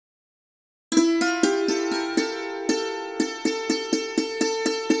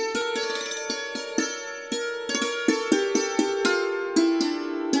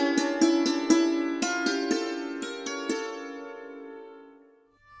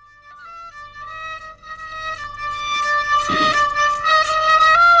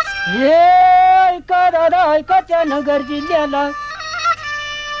ये ऐका दादा ऐकाच्या नगर जिल्ह्याला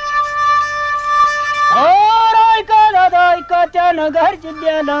और ऐका दादा ऐकाच्या नगर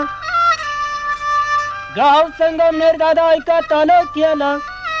जिल्ह्याला गाव संगमनेर दादा ऐका तालुक्याला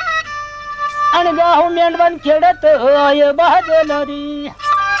आणि गाव मेंढवन खेडत आय बाजूला रे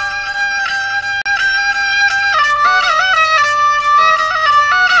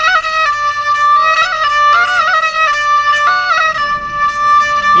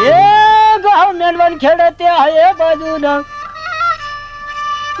ये गाव मेंढवन खेडत आहे बाजूला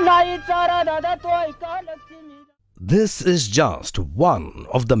नाही चारा दादा तो ऐका Lakshmi. This is just one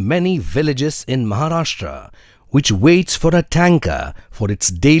of the many villages in Maharashtra which waits for a tanker for its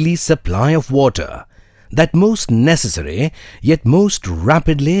daily supply of water, that most necessary yet most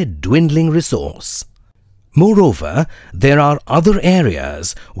rapidly dwindling resource. Moreover, there are other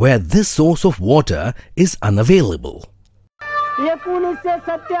areas where this source of water is unavailable.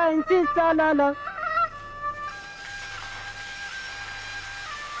 1987 सालाला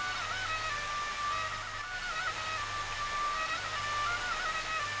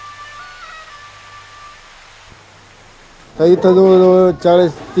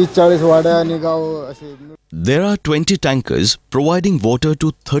There are 20 tankers providing water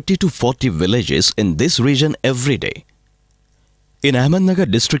to 30 to 40 villages in this region every day. In Ahmednagar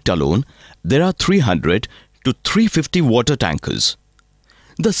district alone, there are 300 to 350 water tankers.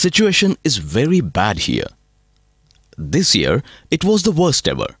 The situation is very bad here. This year, it was the worst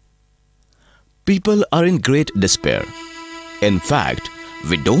ever. People are in great despair. In fact,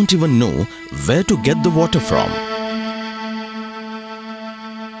 we don't even know where to get the water from.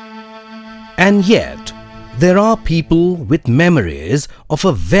 And yet, there are people with memories of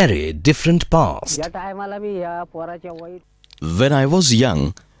a very different past. When I was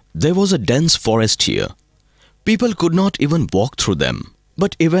young, there was a dense forest here. People could not even walk through them.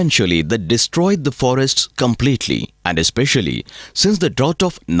 But eventually they destroyed the forests completely, and especially since the drought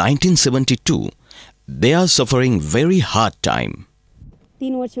of 1972, they are suffering very hard time. 3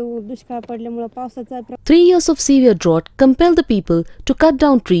 years of severe drought compelled the people to cut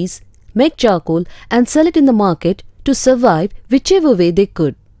down trees, make charcoal and sell it in the market to survive whichever way they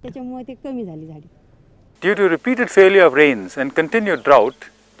could. Due to repeated failure of rains and continued drought,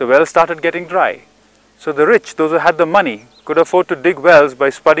 the wells started getting dry. So the rich, those who had the money, could afford to dig wells by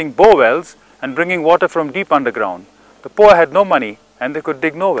spudding bore wells and bringing water from deep underground. The poor had no money and they could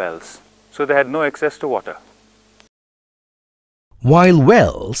dig no wells, so they had no access to water. While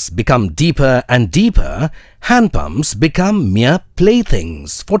wells become deeper and deeper, hand pumps become mere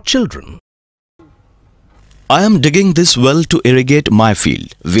playthings for children. I am digging this well to irrigate my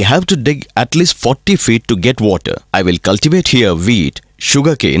field. We have to dig at least 40 feet to get water. I will cultivate here wheat,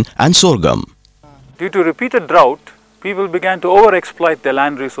 sugarcane and sorghum. Due to repeated drought, people began to overexploit their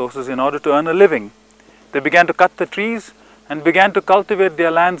land resources in order to earn a living. They began to cut the trees and began to cultivate their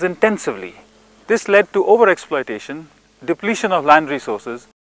lands intensively. This led to overexploitation, depletion of land resources.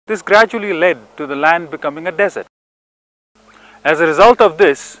 This gradually led to the land becoming a desert. As a result of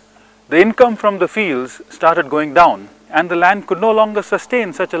this, the income from the fields started going down and the land could no longer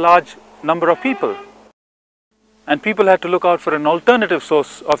sustain such a large number of people. And people had to look out for an alternative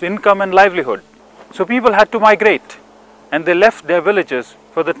source of income and livelihood. So people had to migrate and they left their villages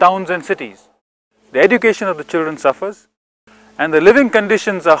for the towns and cities. The education of the children suffers and the living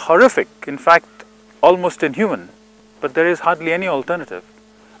conditions are horrific, in fact almost inhuman, but there is hardly any alternative.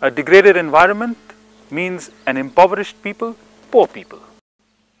 A degraded environment means an impoverished people, poor people.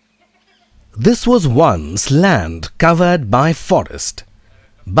 This was once land covered by forest,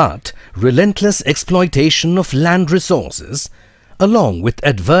 but relentless exploitation of land resources along with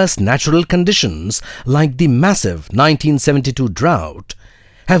adverse natural conditions like the massive 1972 drought,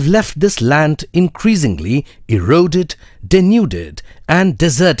 have left this land increasingly eroded, denuded and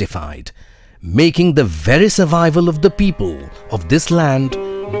desertified, making the very survival of the people of this land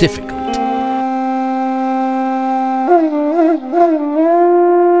difficult.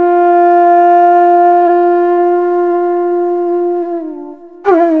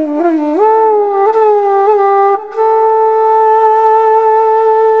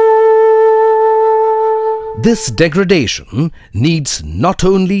 This degradation needs not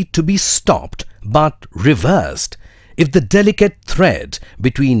only to be stopped but reversed if the delicate thread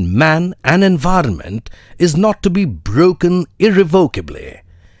between man and environment is not to be broken irrevocably.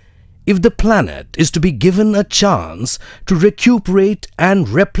 If the planet is to be given a chance to recuperate and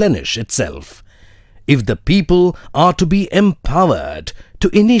replenish itself, if the people are to be empowered to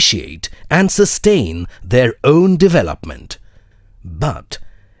initiate and sustain their own development. But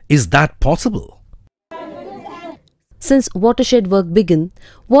is that possible? Since watershed work began,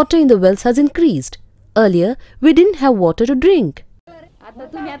 water in the wells has increased. Earlier, we didn't have water to drink.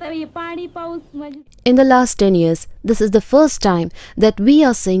 In the last 10 years, this is the first time that we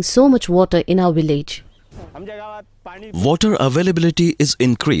are seeing so much water in our village. Water availability is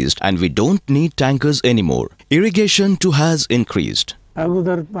increased and we don't need tankers anymore. Irrigation too has increased.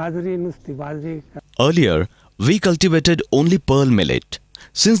 Earlier, we cultivated only pearl millet.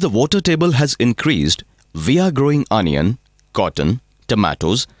 Since the water table has increased, we are growing onion, cotton,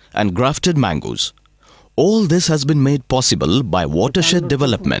 tomatoes and grafted mangoes. All this has been made possible by watershed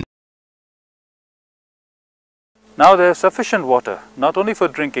development. Now there is sufficient water, not only for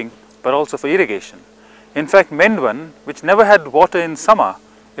drinking, but also for irrigation. In fact, Mendwan, which never had water in summer,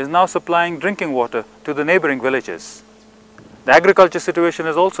 is now supplying drinking water to the neighboring villages. The agriculture situation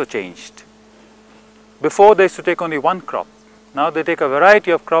has also changed. Before they used to take only one crop. Now they take a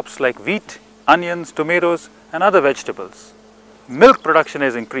variety of crops like wheat, onions, tomatoes and other vegetables. Milk production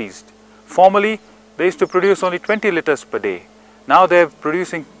has increased. Formerly, they used to produce only 20 liters per day. Now they are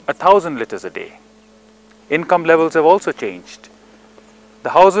producing 1,000 liters a day. Income levels have also changed. The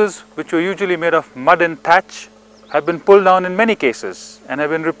houses, which were usually made of mud and thatch, have been pulled down in many cases and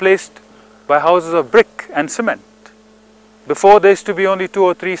have been replaced by houses of brick and cement. Before there used to be only 2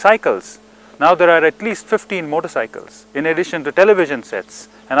 or 3 cycles. Now there are at least 15 motorcycles, in addition to television sets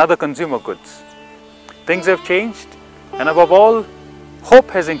and other consumer goods. Things have changed, and above all, hope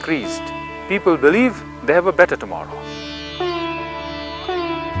has increased. People believe they have a better tomorrow.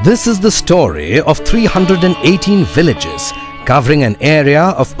 This is the story of 318 villages covering an area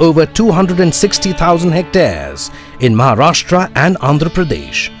of over 260,000 hectares in Maharashtra and Andhra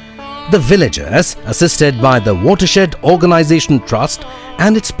Pradesh. The villagers, assisted by the Watershed Organization Trust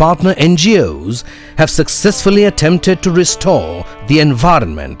and its partner NGOs, have successfully attempted to restore the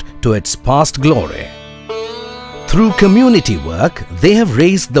environment to its past glory. Through community work, they have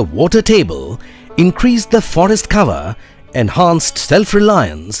raised the water table, increased the forest cover, enhanced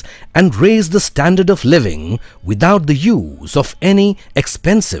self-reliance and raised the standard of living without the use of any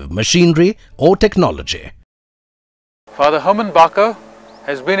expensive machinery or technology. Father Herman Barker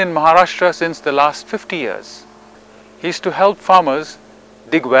has been in Maharashtra since the last 50 years. He is to help farmers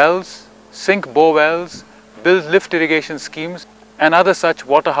dig wells, sink bore wells, build lift irrigation schemes and other such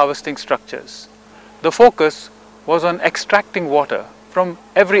water harvesting structures. The focus was on extracting water from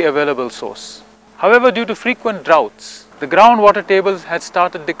every available source. However, due to frequent droughts, the groundwater tables had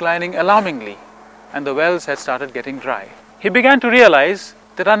started declining alarmingly and the wells had started getting dry. He began to realize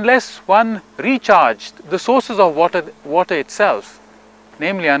that unless one recharged the sources of water itself,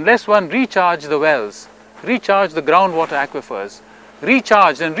 namely unless one recharged the wells, recharged the groundwater aquifers,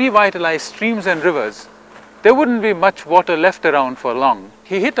 recharged and revitalized streams and rivers, there wouldn't be much water left around for long.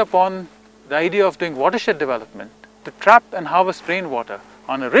 He hit upon the idea of doing watershed development to trap and harvest rainwater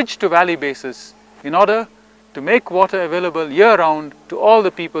on a ridge to valley basis in order to make water available year-round to all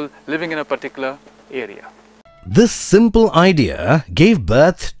the people living in a particular area. This simple idea gave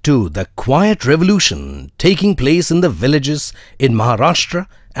birth to the quiet revolution taking place in the villages in Maharashtra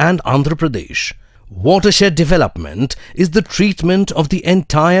and Andhra Pradesh. Watershed development is the treatment of the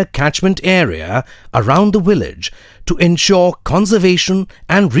entire catchment area around the village to ensure conservation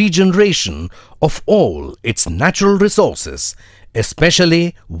and regeneration of all its natural resources,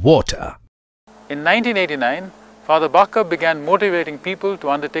 especially water. In 1989, Father Barker began motivating people to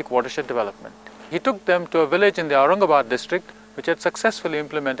undertake watershed development. He took them to a village in the Aurangabad district which had successfully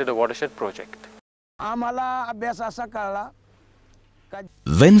implemented a watershed project.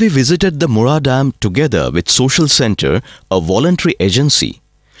 When we visited the Mura Dam together with Social Center, a voluntary agency,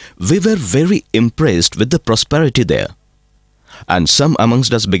 we were very impressed with the prosperity there. And some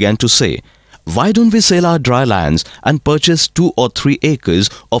amongst us began to say, why don't we sell our dry lands and purchase 2 or 3 acres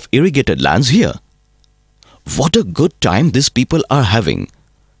of irrigated lands here? What a good time these people are having.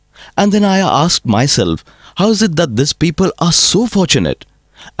 And then I asked myself, how is it that these people are so fortunate?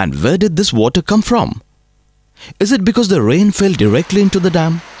 And where did this water come from? Is it because the rain fell directly into the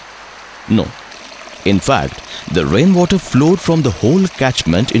dam? No. In fact, the rainwater flowed from the whole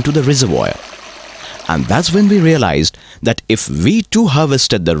catchment into the reservoir. And that's when we realized that if we too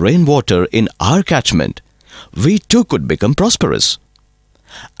harvested the rainwater in our catchment, we too could become prosperous.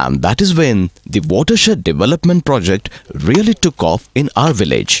 And that is when the watershed development project really took off in our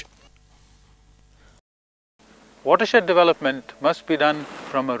village. Watershed development must be done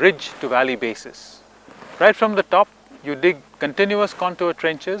from a ridge to valley basis. Right from the top, you dig continuous contour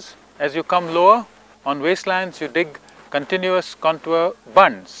trenches. As you come lower, on wastelands you dig continuous contour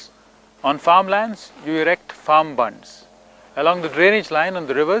bunds. On farmlands, you erect farm bunds. Along the drainage line on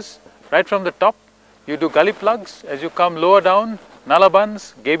the rivers, right from the top, you do gully plugs. As you come lower down,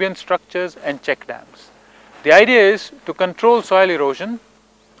 nullabunds, gabion structures and check dams. The idea is to control soil erosion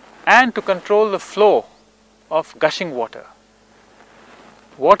and to control the flow of gushing water.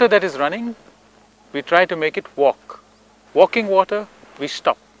 Water that is running, we try to make it walk. Walking water, we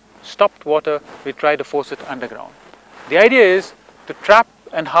stop. Stopped water, we try to force it underground. The idea is to trap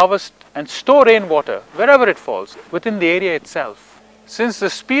and harvest and store rainwater wherever it falls within the area itself. Since the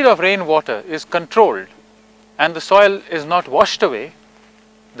speed of rainwater is controlled and the soil is not washed away,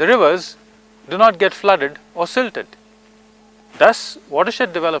 the rivers do not get flooded or silted. Thus,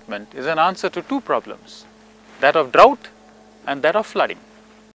 watershed development is an answer to two problems, that of drought and that of flooding.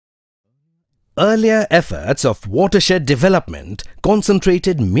 Earlier efforts of watershed development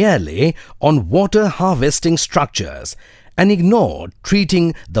concentrated merely on water harvesting structures and ignored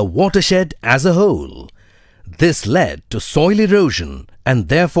treating the watershed as a whole. This led to soil erosion and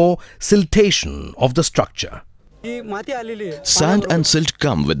therefore siltation of the structure. Sand and silt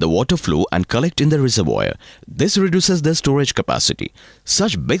come with the water flow and collect in the reservoir. This reduces their storage capacity.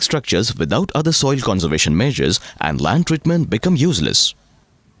 Such big structures without other soil conservation measures and land treatment become useless.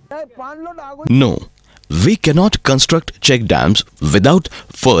 No, we cannot construct check dams without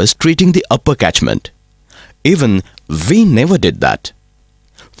first treating the upper catchment. Even we never did that.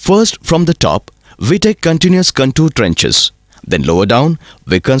 First, from the top, we take continuous contour trenches. Then lower down,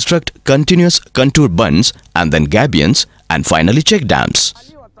 we construct continuous contour bunds and then gabions and finally check dams.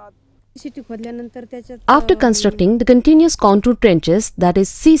 After constructing the continuous contour trenches, that is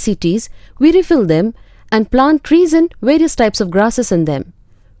CCTs, we refill them and plant trees and various types of grasses in them.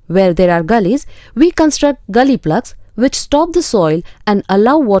 Where there are gullies, we construct gully plugs which stop the soil and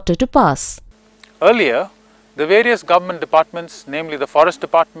allow water to pass. Earlier, the various government departments, namely the Forest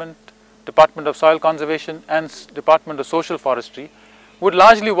Department, Department of Soil Conservation and Department of Social Forestry, would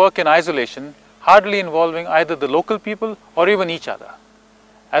largely work in isolation, hardly involving either the local people or even each other.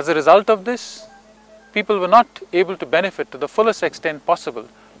 As a result of this, people were not able to benefit to the fullest extent possible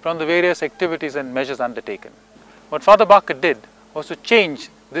from the various activities and measures undertaken. What Father Barker did was to change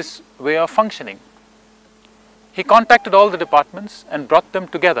this way of functioning. He contacted all the departments and brought them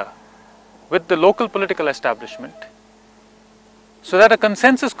together with the local political establishment so that a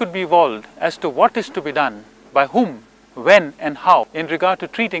consensus could be evolved as to what is to be done, by whom, when and how in regard to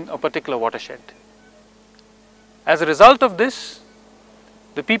treating a particular watershed. As a result of this,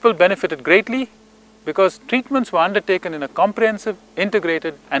 the people benefited greatly because treatments were undertaken in a comprehensive,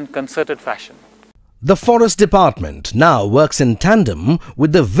 integrated and concerted fashion. The Forest Department now works in tandem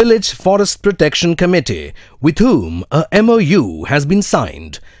with the Village Forest Protection Committee, with whom a MOU has been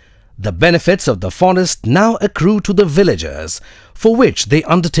signed. The benefits of the forest now accrue to the villagers, for which they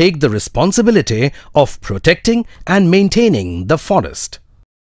undertake the responsibility of protecting and maintaining the forest.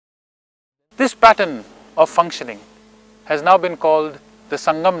 This pattern of functioning has now been called the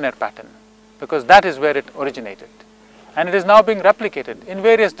Sangamner pattern, because that is where it originated. And it is now being replicated in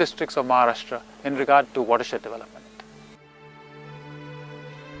various districts of Maharashtra in regard to watershed development.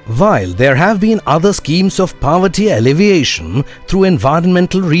 While there have been other schemes of poverty alleviation through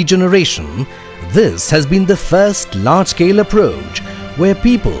environmental regeneration, this has been the first large-scale approach where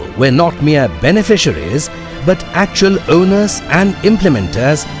people were not mere beneficiaries but actual owners and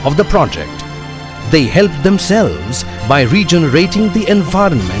implementers of the project. They helped themselves by regenerating the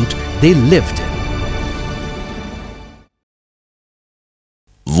environment they lived in.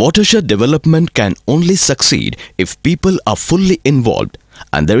 Watershed development can only succeed if people are fully involved,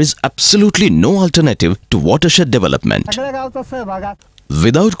 and there is absolutely no alternative to watershed development.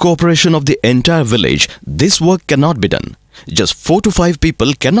 Without cooperation of the entire village, this work cannot be done. Just 4 to 5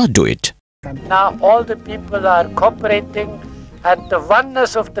 people cannot do it. Now all the people are cooperating and the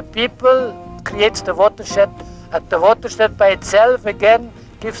oneness of the people creates the watershed, and the watershed by itself again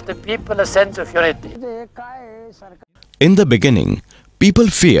gives the people a sense of unity. In the beginning, people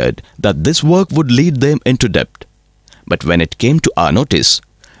feared that this work would lead them into debt. But when it came to our notice,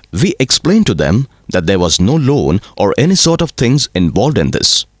 we explained to them that there was no loan or any sort of things involved in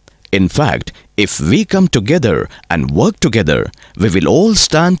this. In fact, if we come together and work together, we will all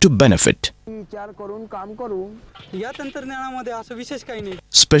stand to benefit.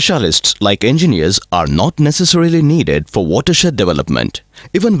 Specialists like engineers are not necessarily needed for watershed development.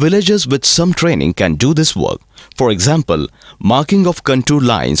 Even villagers with some training can do this work. For example, marking of contour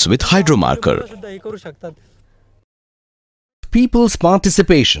lines with hydromarker. People's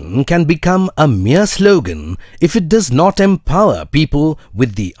participation can become a mere slogan if it does not empower people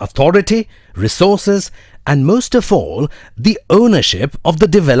with the authority, resources, and most of all, the ownership of the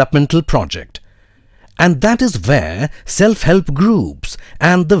developmental project. And that is where self-help groups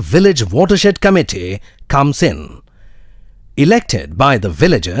and the Village Watershed Committee comes in. Elected by the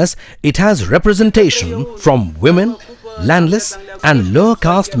villagers, it has representation from women, landless and lower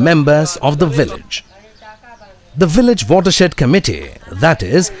caste members of the village. The Village Watershed Committee, that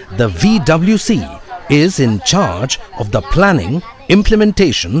is the VWC, is in charge of the planning,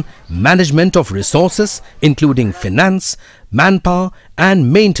 implementation, management of resources including finance, manpower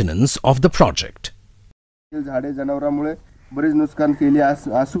and maintenance of the project. झाडे जनावरांमुळे बरेच नुकसान केले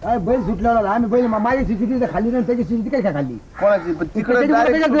असू बैल सुटल्यावर आम्ही बैल माझी CCTV खाली नाही त्याची सीसीटीव्ही काय खाल्ली कोणाची तिकडे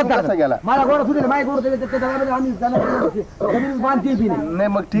डायरेक्ट कसा गेला मला गोड सुटले माझी गोड त्याच्यावर आम्ही जमीन बांधते बी नाही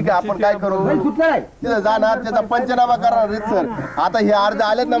मग ठीक आहे आपण काय करू बैल सुटलाय तिथे जाणार त्याचा पंचनामा करणार रीतसर आता हे अर्ज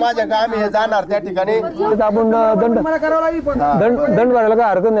आलेत ना माझ्या काय आम्ही हे जाणार त्या ठिकाणी आपण दंड मला करावा लागेल पण दंड भरायला काय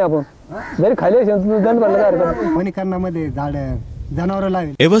हरकत नाही आपण जरी खाली असेल दंड भरायला काय हरकत नाही वनीकरणामध्ये झाड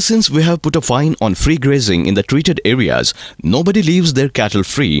Ever since we have put a fine on free grazing in the treated areas, nobody leaves their cattle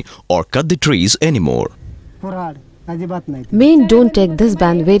free or cut the trees anymore. Men don't take this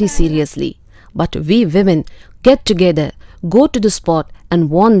ban very seriously, but we women get together, go to the spot and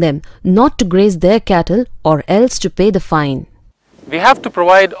warn them not to graze their cattle or else to pay the fine. We have to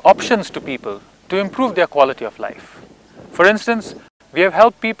provide options to people to improve their quality of life. For instance, we have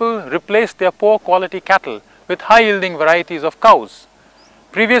helped people replace their poor quality cattle with high-yielding varieties of cows.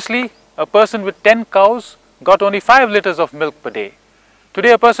 Previously, a person with 10 cows got only 5 liters of milk per day.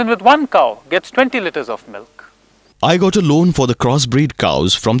 Today, a person with 1 cow gets 20 liters of milk. I got a loan for the crossbreed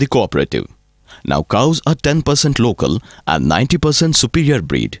cows from the cooperative. Now cows are 10% local and 90% superior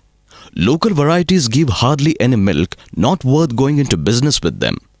breed. Local varieties give hardly any milk, not worth going into business with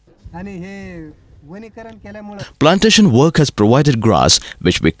them. Plantation work has provided grass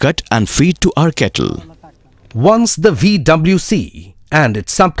which we cut and feed to our cattle. Once the VWC and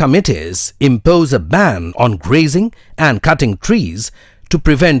its subcommittees impose a ban on grazing and cutting trees to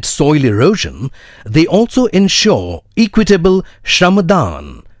prevent soil erosion, they also ensure equitable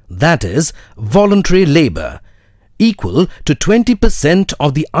Shramadhan, that is, voluntary labour, equal to 20%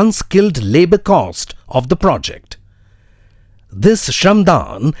 of the unskilled labour cost of the project. This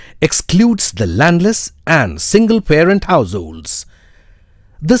Shramdan excludes the landless and single-parent households.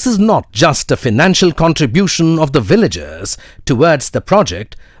 This is not just a financial contribution of the villagers towards the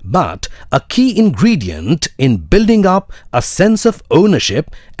project, but a key ingredient in building up a sense of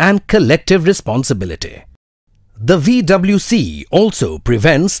ownership and collective responsibility. The VWC also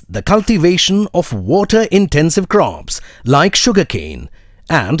prevents the cultivation of water-intensive crops like sugarcane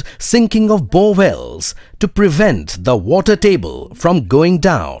and sinking of bore wells to prevent the water table from going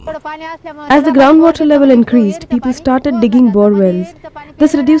down. As the groundwater level increased, people started digging bore wells.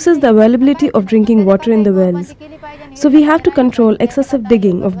 This reduces the availability of drinking water in the wells. So we have to control excessive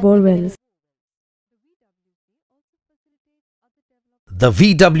digging of bore wells. The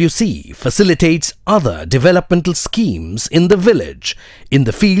VWC facilitates other developmental schemes in the village in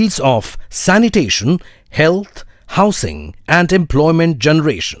the fields of sanitation, health, housing and employment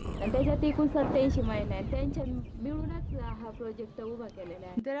generation.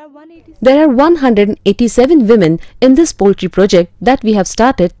 There are 187 women in this poultry project that we have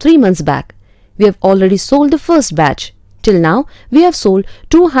started 3 months back. We have already sold the first batch. Till now, we have sold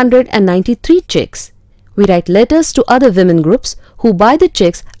 293 chicks. We write letters to other women groups who buy the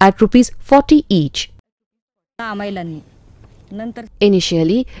chicks at ₹40 each.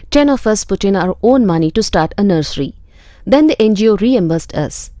 Initially, 10 of us put in our own money to start a nursery. Then the NGO reimbursed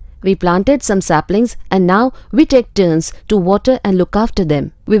us. We planted some saplings and now we take turns to water and look after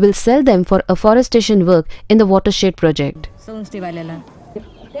them. We will sell them for afforestation work in the watershed project.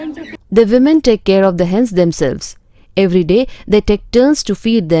 The women take care of the hens themselves. Every day they take turns to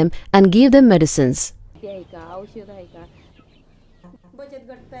feed them and give them medicines.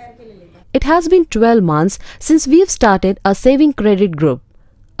 It has been 12 months since we have started a saving credit group.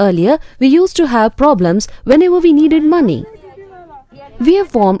 Earlier, we used to have problems whenever we needed money. We have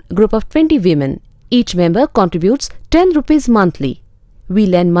formed a group of 20 women. Each member contributes 10 rupees monthly. We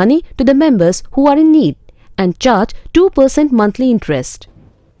lend money to the members who are in need and charge 2% monthly interest.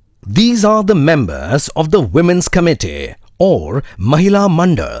 These are the members of the Women's Committee or Mahila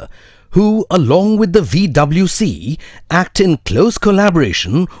Mandal, who along with the VWC act in close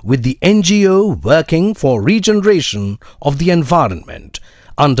collaboration with the NGO working for regeneration of the environment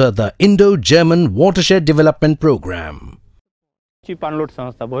under the Indo-German Watershed Development Program. The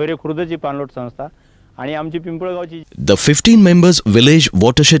 15 members Village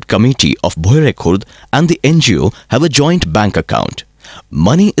Watershed Committee of Bhoire Khurd and the NGO have a joint bank account.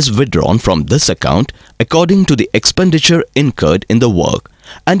 Money is withdrawn from this account according to the expenditure incurred in the work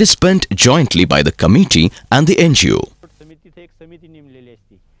and is spent jointly by the committee and the NGO. समिती नेमलेली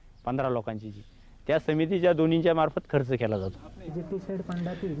असते 15 लोकांची जी त्या समितीच्या दोन्हींच्या मार्फत खर्च केला जातो.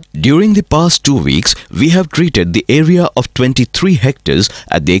 During the past 2 weeks, we have treated the area of 23 hectares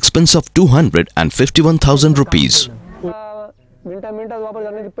at the expense of 251,000 rupees.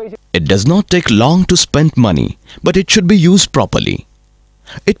 It does not take long to spend money, but it should be used properly.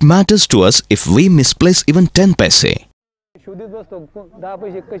 It matters to us if we misplace even 10 paise.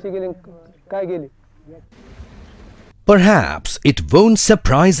 Perhaps it won't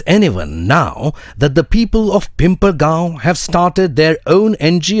surprise anyone now that the people of Pimpergaon have started their own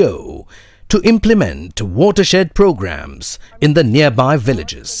NGO to implement watershed programs in the nearby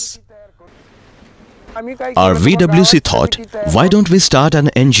villages. Our VWC thought, why don't we start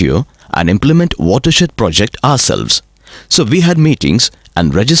an NGO and implement watershed project ourselves? So we had meetings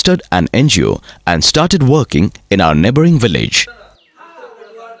and registered an NGO and started working in our neighboring village.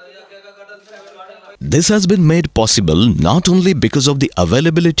 This has been made possible not only because of the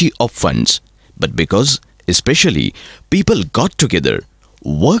availability of funds, but because especially people got together,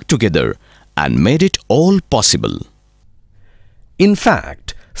 worked together and made it all possible. In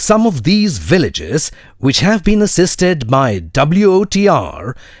fact, some of these villages which have been assisted by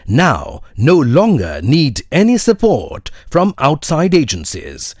WOTR now no longer need any support from outside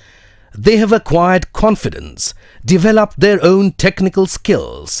agencies. They have acquired confidence, developed their own technical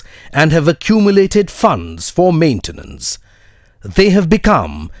skills and have accumulated funds for maintenance. They have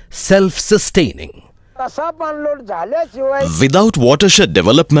become self-sustaining. Without watershed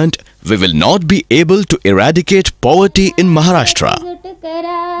development, we will not be able to eradicate poverty in Maharashtra.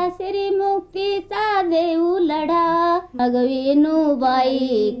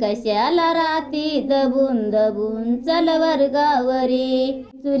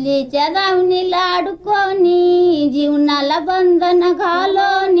 चुलीच्या दावणीला अडकोनी जीवनाला बंधन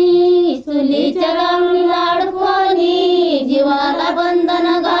घालोनी चुलीच्या दावणीला अडकोनी जीवनाला बंधन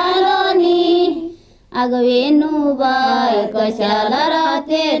घालोनी अग वेणूबाई कशाला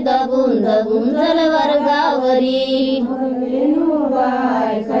राहते दबून दबून जलवर गावरी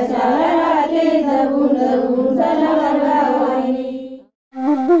वेणूबाई कशाला राहते दबून दबून जलवर गावरी